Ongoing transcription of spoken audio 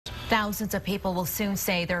Thousands of people will soon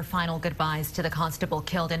say their final goodbyes to the constable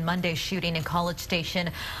killed in Monday's shooting in College Station.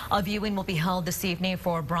 A viewing will be held this evening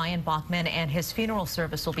for Brian Bachmann, and his funeral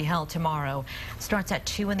service will be held tomorrow. Starts at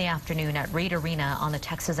 2 in the afternoon at Reed Arena on the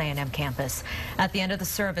Texas A&M campus. At the end of the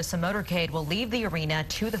service, a motorcade will leave the arena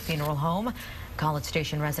to the funeral home. College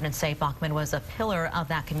Station residents say Bachmann was a pillar of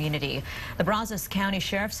that community. The Brazos County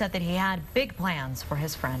Sheriff said that he had big plans for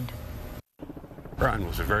his friend. Brian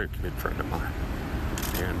was a very good friend of mine,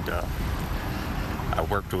 and I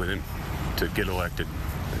worked with him to get elected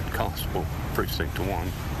constable precinct 1,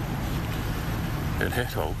 and had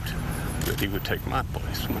hoped that he would take my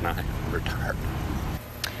place when I retired.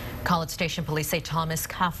 College Station police say Thomas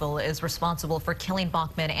Kaffel is responsible for killing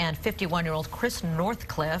Bachmann and 51-year-old Chris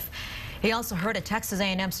Northcliffe. He also hurt a Texas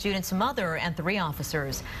A&M student's mother and 3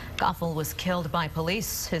 officers. Kaffel was killed by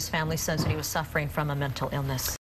police. His family says that he was suffering from a mental illness.